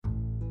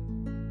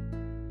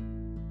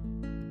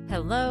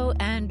Hello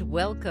and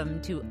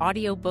welcome to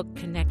Audiobook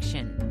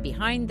Connection,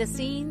 behind the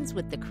scenes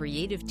with the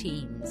creative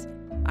teams.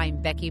 I'm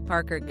Becky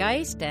Parker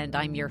Geist and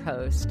I'm your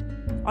host.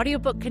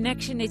 Audiobook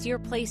Connection is your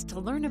place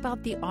to learn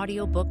about the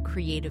audiobook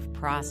creative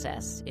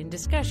process in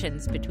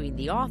discussions between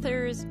the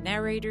authors,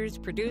 narrators,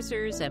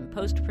 producers, and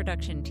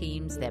post-production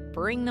teams that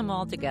bring them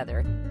all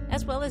together,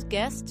 as well as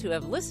guests who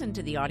have listened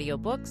to the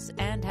audiobooks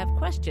and have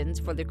questions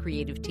for the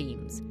creative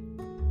teams.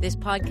 This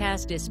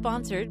podcast is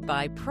sponsored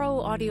by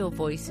Pro Audio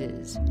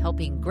Voices,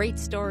 helping great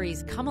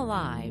stories come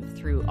alive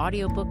through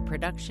audiobook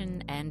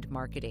production and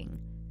marketing.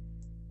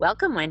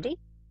 Welcome, Wendy.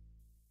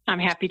 I'm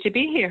happy to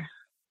be here.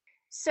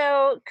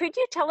 So, could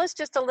you tell us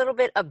just a little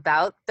bit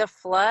about the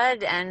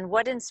flood and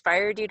what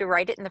inspired you to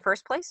write it in the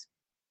first place?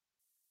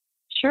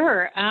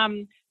 Sure.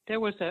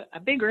 There was a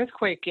big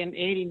earthquake in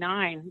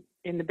 '89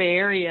 in the Bay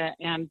Area,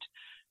 and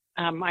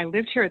I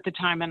lived here at the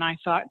time, and I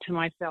thought to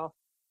myself,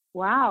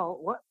 wow,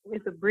 what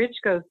if the bridge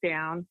goes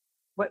down?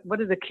 What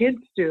do the kids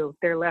do if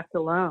they're left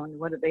alone?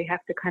 What do they have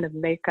to kind of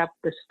make up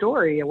the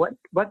story of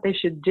what they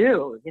should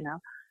do, you know?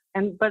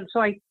 But so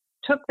I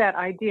took that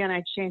idea and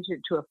I changed it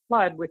to a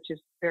flood, which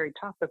is very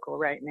topical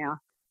right now.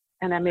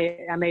 And I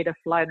made a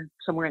flood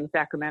somewhere in the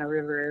Sacramento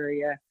River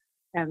area,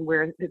 and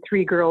where the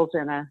three girls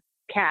and a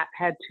cat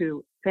had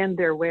to fend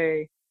their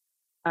way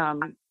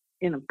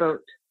in a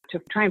boat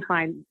to try and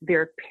find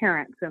their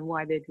parents and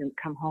why they didn't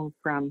come home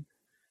from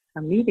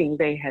a meeting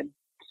they had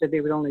said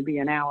they would only be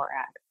an hour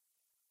at.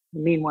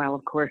 Meanwhile,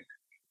 of course,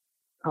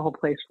 the whole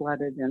place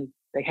flooded and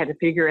they had to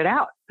figure it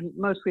out. And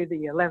mostly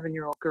the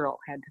 11-year-old girl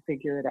had to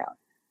figure it out,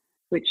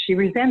 which she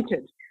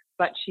resented,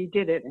 but she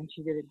did it and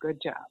she did a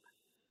good job.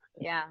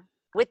 Yeah.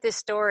 With this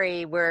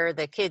story where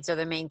the kids are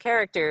the main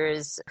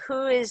characters,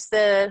 who's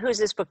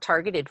this book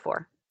targeted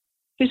for?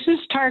 This is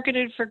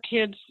targeted for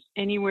kids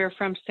anywhere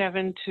from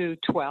 7 to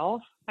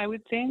 12, I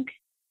would think.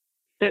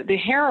 The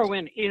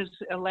heroine is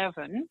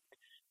 11.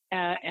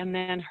 And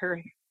then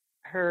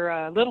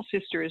her little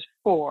sister is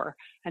 4,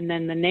 and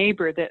then the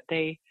neighbor that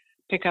they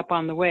pick up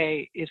on the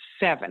way is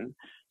 7.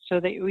 So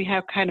we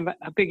have kind of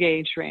a big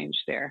age range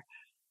there,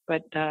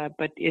 but an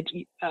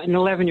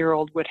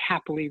 11-year-old would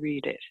happily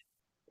read it.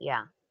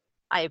 Yeah,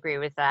 I agree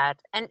with that.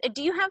 And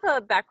do you have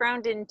a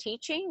background in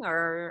teaching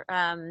or?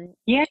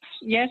 Yes,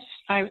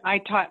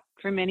 I taught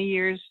for many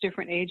years,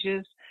 different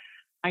ages.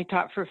 I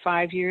taught for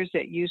 5 years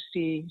at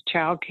UC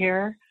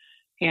Childcare,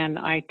 and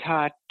I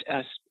taught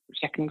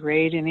second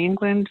grade in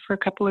England for a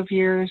couple of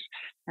years,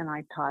 and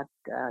I taught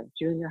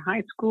junior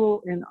high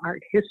school in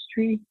art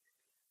history.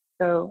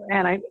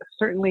 And I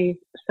certainly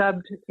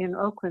subbed in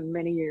Oakland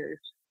many years.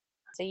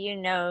 So you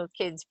know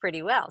kids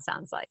pretty well,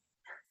 sounds like.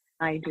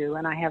 I do,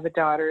 and I have a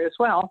daughter as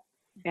well,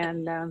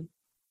 and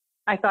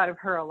I thought of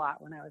her a lot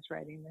when I was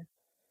writing this.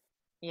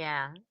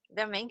 Yeah,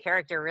 the main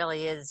character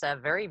really is a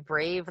very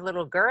brave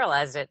little girl,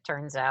 as it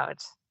turns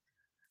out.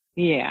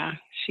 Yeah,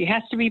 she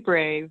has to be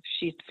brave.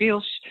 She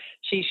feels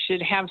she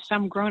should have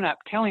some grown-up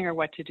telling her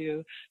what to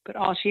do, but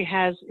all she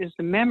has is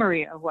the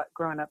memory of what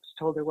grown-ups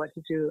told her what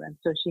to do, and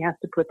so she has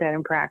to put that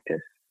in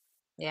practice.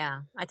 Yeah,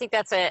 I think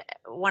that's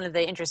one of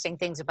the interesting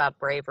things about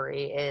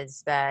bravery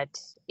is that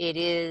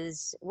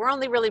we're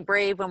only really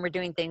brave when we're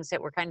doing things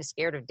that we're kind of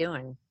scared of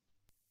doing.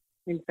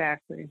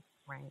 Exactly.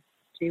 Right.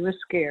 She was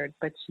scared,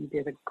 but she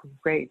did a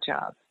great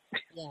job.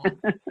 Yeah,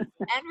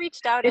 and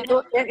reached out.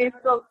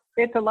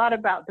 It's a lot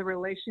about the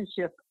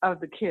relationship of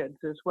the kids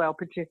as well,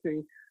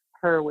 particularly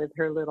her with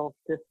her little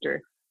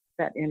sister,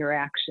 that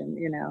interaction,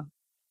 you know,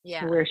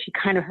 where she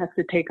kind of has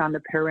to take on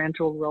the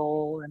parental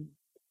role, and,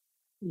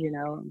 you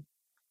know,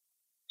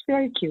 it's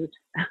very cute.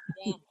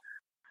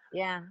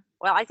 Yeah.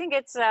 Well, I think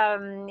it's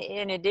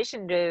in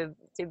addition to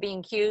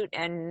being cute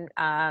and,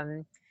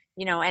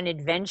 an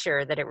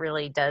adventure, that it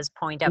really does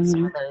point up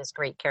some of those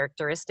great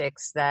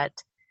characteristics that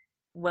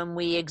when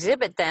we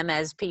exhibit them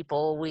as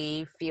people,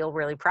 we feel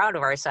really proud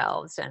of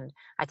ourselves. And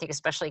I think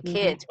especially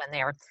kids, when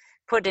they're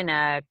put in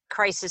a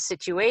crisis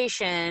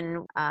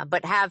situation,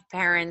 but have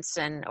parents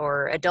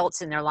or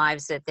adults in their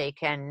lives that they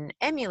can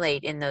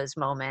emulate in those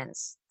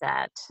moments,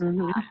 that,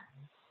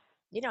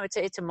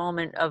 it's a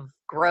moment of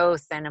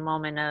growth and a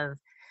moment of,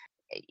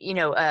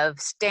 of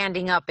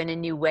standing up in a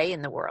new way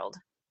in the world.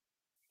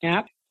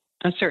 Yeah,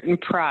 a certain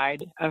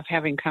pride of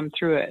having come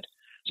through it.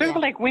 Sort of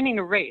like winning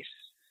a race.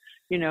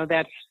 You know,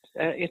 that's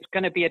it's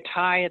going to be a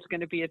tie, it's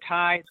going to be a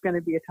tie, it's going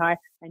to be a tie,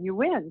 and you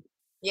win.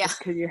 Yeah.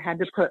 Because you had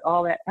to put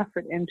all that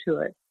effort into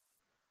it.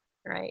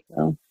 Right.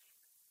 So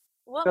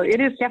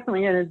it is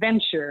definitely an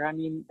adventure. I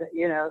mean,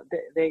 you know,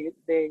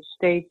 they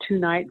stay 2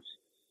 nights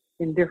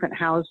in different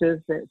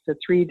houses. It's a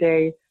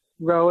 3-day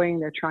rowing.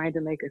 They're trying to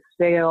make a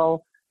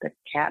sail. The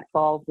cat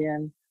falls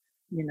in.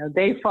 You know,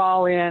 they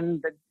fall in.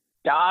 The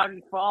dog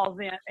falls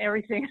in.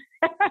 Everything.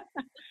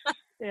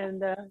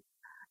 And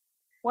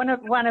one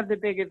of the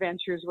big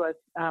adventures was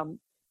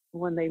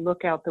when they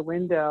look out the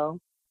window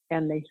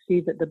and they see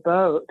that the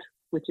boat,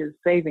 which is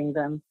saving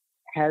them,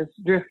 has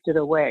drifted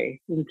away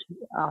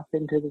off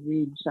into the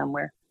reeds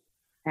somewhere,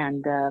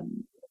 and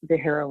the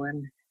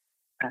heroine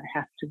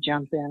has to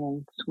jump in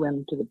and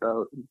swim to the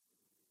boat and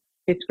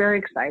it's very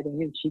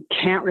exciting, and she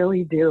can't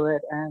really do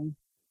it. And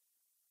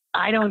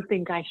I don't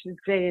think I should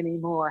say any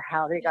more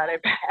how they got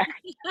it back.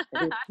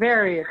 It's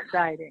very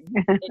exciting.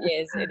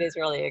 It is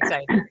really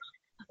exciting.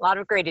 A lot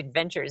of great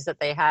adventures that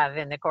they have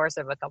in the course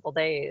of a couple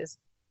days.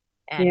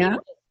 And Yeah.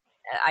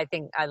 I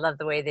think I love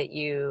the way that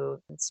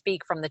you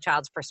speak from the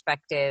child's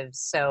perspective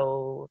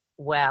so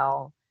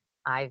well.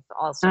 I've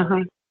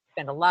also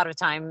spent a lot of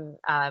time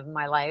of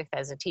my life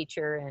as a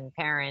teacher and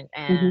parent,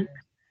 and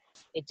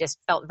it just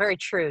felt very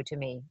true to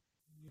me.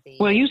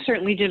 Well, you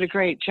certainly did a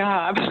great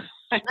job.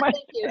 Thank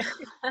you.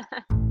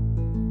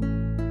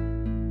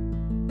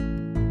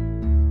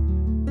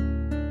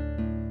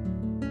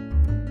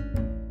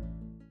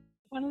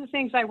 One of the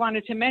things I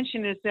wanted to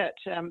mention is that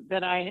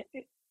that I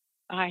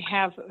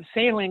have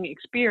sailing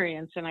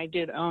experience, and I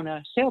did own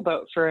a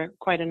sailboat for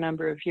quite a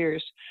number of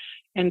years.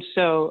 And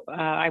so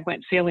I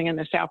went sailing in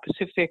the South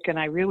Pacific, and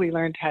I really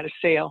learned how to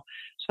sail.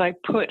 So I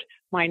put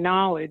my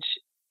knowledge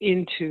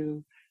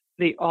into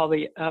all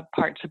the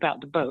parts about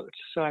the boat.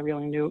 So I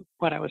really knew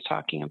what I was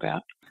talking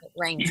about. It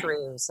rang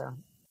true. So,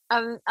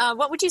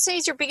 what would you say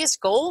is your biggest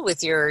goal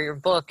with your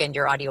book and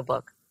your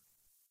audiobook?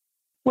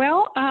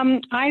 Well,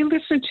 I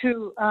listen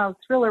to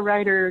thriller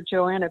writer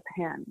Joanna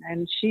Penn,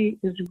 and she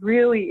is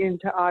really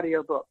into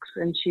audiobooks,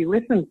 and she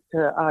listens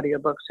to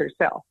audiobooks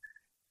herself.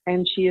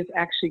 And she is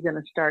actually going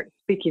to start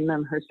speaking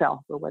them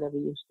herself, or whatever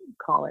you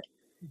call it.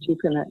 She's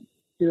going to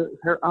do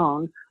her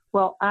own.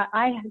 Well,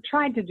 I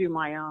tried to do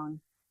my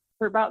own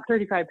for about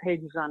 35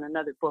 pages on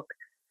another book,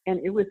 and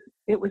it was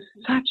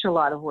such a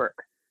lot of work.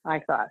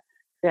 I thought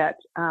that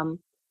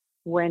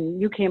when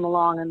you came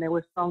along and there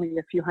was only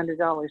a few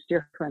 $100s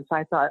difference,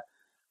 I thought,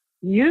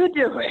 you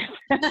do it.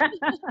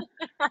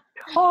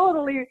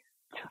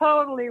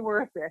 Totally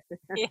worth it.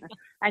 Yeah.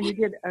 And you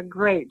did a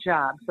great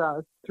job, so I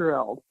was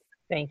thrilled.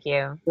 Thank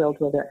you. Thrilled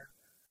with it.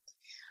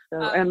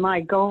 So, and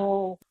my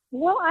goal,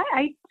 well,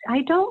 I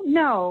don't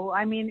know.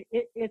 I mean,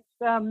 it's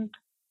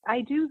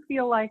I do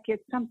feel like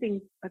it's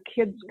something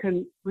kids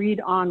can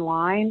read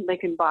online. They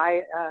can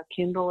buy a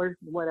Kindle or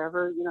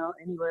whatever,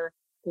 anywhere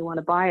they want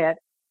to buy it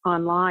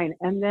online.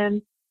 And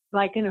then,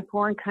 like in a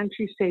foreign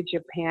country, say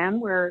Japan,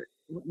 where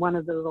one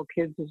of the little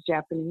kids is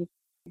Japanese,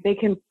 they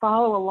can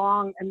follow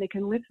along and they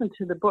can listen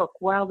to the book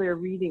while they're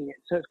reading it.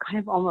 So it's kind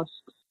of almost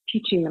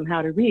teaching them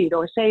how to read.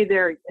 Or say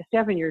they're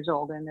 7 years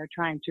old and they're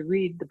trying to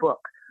read the book.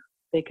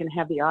 They can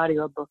have the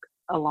audiobook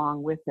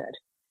along with it.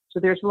 So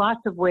there's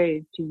lots of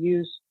ways to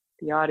use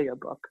the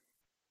audiobook.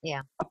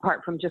 Yeah.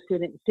 Apart from just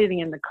sitting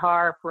in the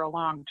car for a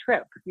long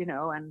trip,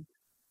 and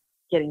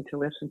getting to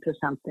listen to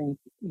something.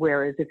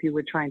 Whereas if you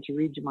were trying to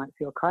read, you might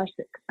feel car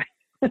sick.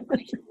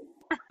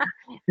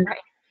 Right.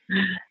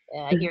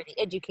 I hear the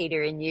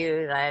educator in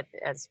you that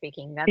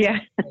speaking. That's yeah.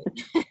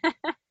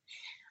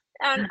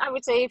 And I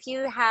would say if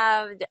you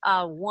had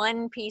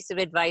one piece of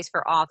advice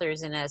for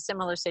authors in a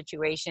similar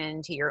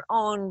situation to your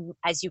own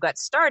as you got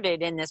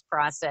started in this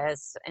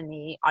process, in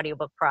the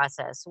audiobook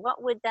process,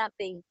 what would that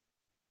be?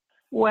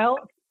 Well,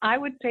 I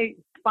would say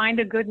find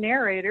a good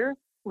narrator,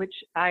 which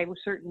I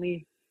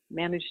certainly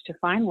managed to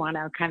find one.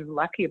 I'm kind of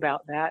lucky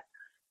about that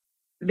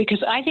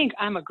because I think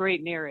I'm a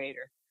great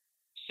narrator.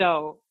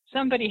 So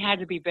somebody had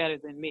to be better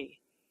than me.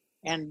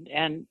 And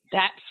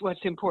that's what's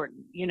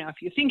important. If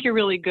you think you're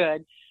really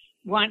good,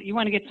 you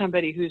want to get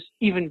somebody who's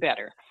even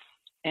better.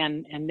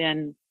 And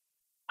then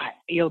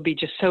you'll be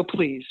just so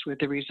pleased with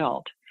the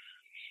result.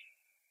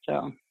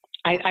 So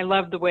I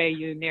love the way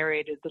you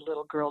narrated the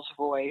little girl's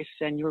voice,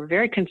 and you were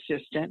very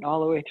consistent all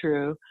the way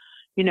through.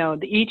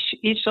 Each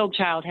little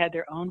child had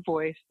their own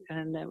voice,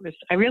 and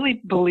I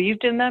really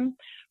believed in them.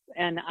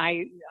 And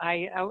I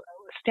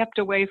stepped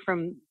away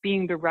from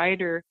being the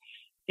writer,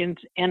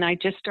 and I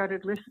just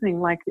started listening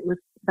like it was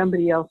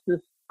somebody else's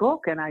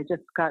book, and I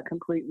just got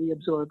completely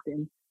absorbed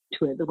into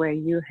it the way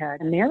you had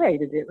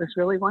narrated it. It was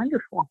really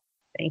wonderful.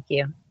 Thank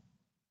you.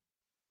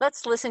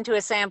 Let's listen to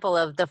a sample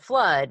of The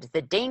Flood,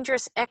 The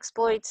Dangerous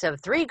Exploits of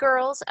Three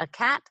Girls, a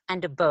Cat,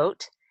 and a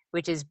Boat,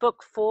 which is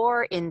book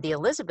 4 in the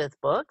Elizabeth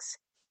books,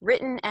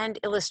 written and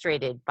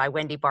illustrated by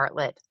Wendy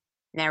Bartlett,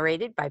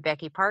 narrated by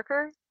Becky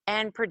Parker,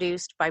 and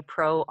produced by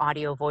Pro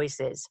Audio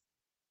Voices.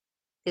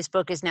 This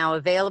book is now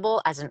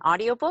available as an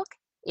audiobook,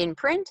 in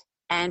print,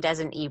 and as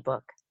an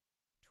ebook.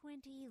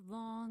 20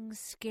 long,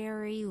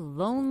 scary,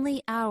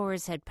 lonely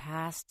hours had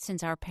passed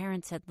since our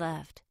parents had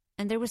left,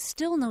 and there was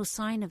still no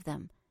sign of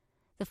them.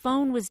 The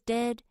phone was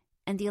dead,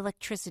 and the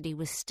electricity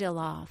was still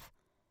off.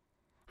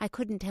 I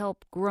couldn't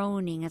help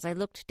groaning as I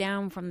looked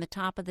down from the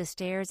top of the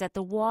stairs at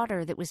the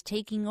water that was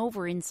taking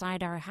over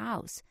inside our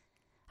house.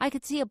 I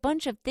could see a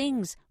bunch of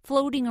things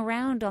floating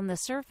around on the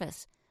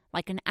surface,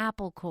 like an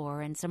apple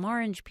core and some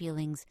orange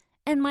peelings,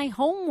 and my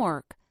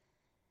homework.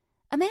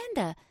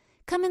 "Amanda,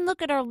 come and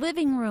look at our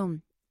living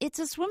room. It's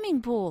a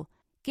swimming pool.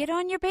 Get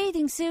on your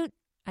bathing suit,"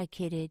 I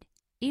kidded,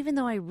 even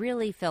though I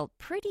really felt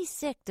pretty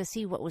sick to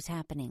see what was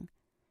happening.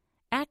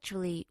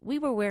 Actually, we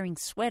were wearing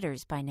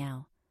sweaters by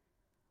now.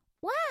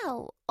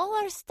 "Wow, all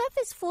our stuff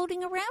is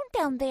floating around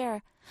down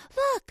there.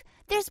 Look,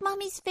 there's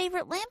Mommy's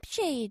favorite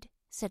lampshade,"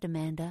 said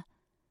Amanda.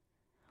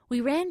 We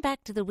ran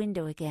back to the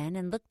window again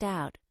and looked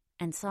out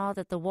and saw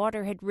that the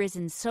water had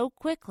risen so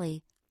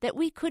quickly that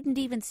we couldn't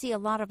even see a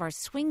lot of our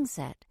swing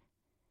set.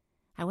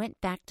 I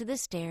went back to the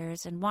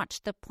stairs and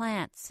watched the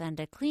plants and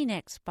a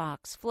Kleenex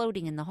box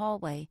floating in the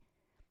hallway.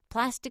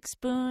 Plastic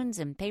spoons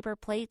and paper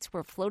plates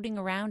were floating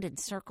around in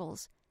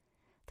circles.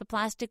 The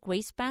plastic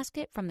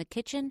wastebasket from the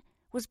kitchen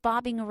was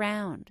bobbing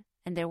around,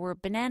 and there were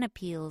banana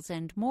peels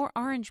and more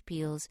orange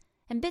peels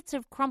and bits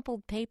of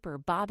crumpled paper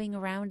bobbing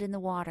around in the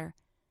water.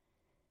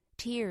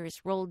 Tears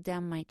rolled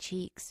down my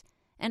cheeks,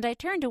 and I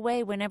turned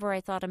away whenever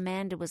I thought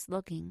Amanda was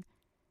looking.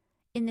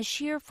 In the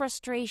sheer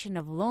frustration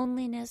of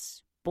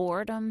loneliness,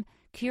 boredom,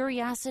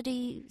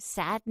 curiosity,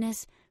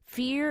 sadness,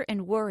 fear,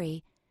 and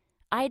worry,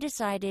 I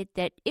decided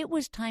that it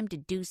was time to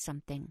do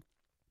something.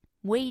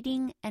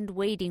 Waiting and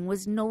waiting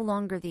was no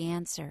longer the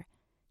answer.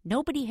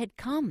 Nobody had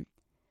come.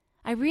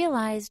 I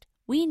realized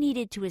we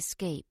needed to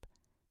escape.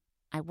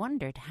 I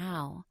wondered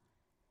how.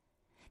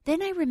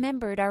 Then I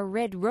remembered our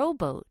red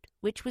rowboat,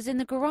 which was in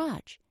the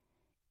garage.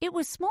 It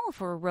was small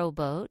for a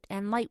rowboat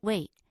and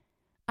lightweight.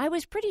 I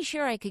was pretty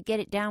sure I could get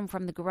it down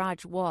from the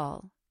garage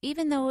wall,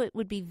 even though it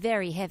would be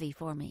very heavy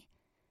for me.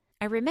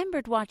 I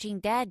remembered watching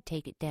Dad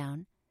take it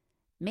down.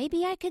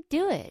 Maybe I could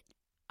do it.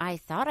 I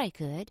thought I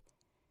could.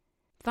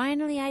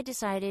 Finally, I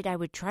decided I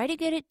would try to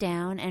get it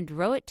down and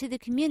row it to the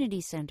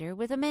community center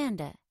with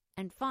Amanda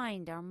and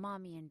find our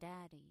Mommy and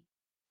Daddy.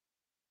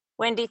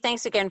 Wendy,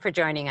 thanks again for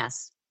joining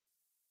us.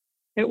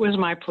 It was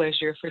my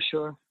pleasure, for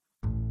sure.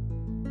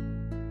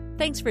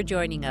 Thanks for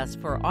joining us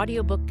for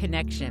Audiobook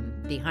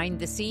Connection, Behind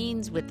the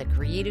Scenes with the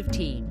Creative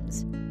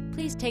Teams.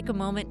 Please take a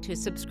moment to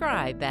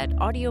subscribe at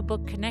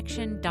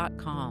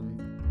audiobookconnection.com.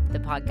 The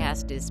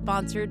podcast is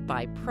sponsored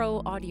by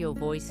Pro Audio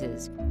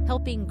Voices,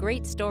 helping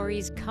great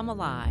stories come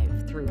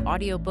alive through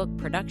audiobook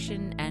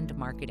production and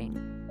marketing.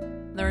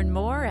 Learn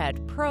more at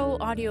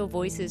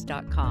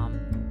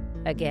proaudiovoices.com.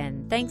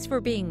 Again, thanks for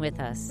being with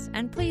us,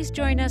 and please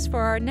join us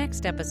for our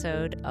next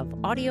episode of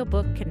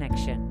Audiobook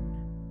Connection.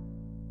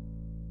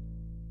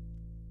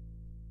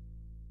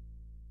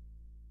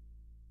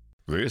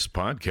 This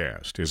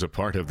podcast is a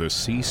part of the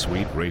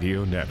C-Suite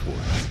Radio Network.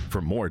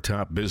 For more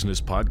top business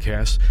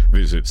podcasts,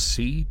 visit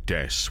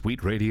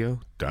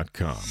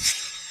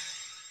c-suiteradio.com.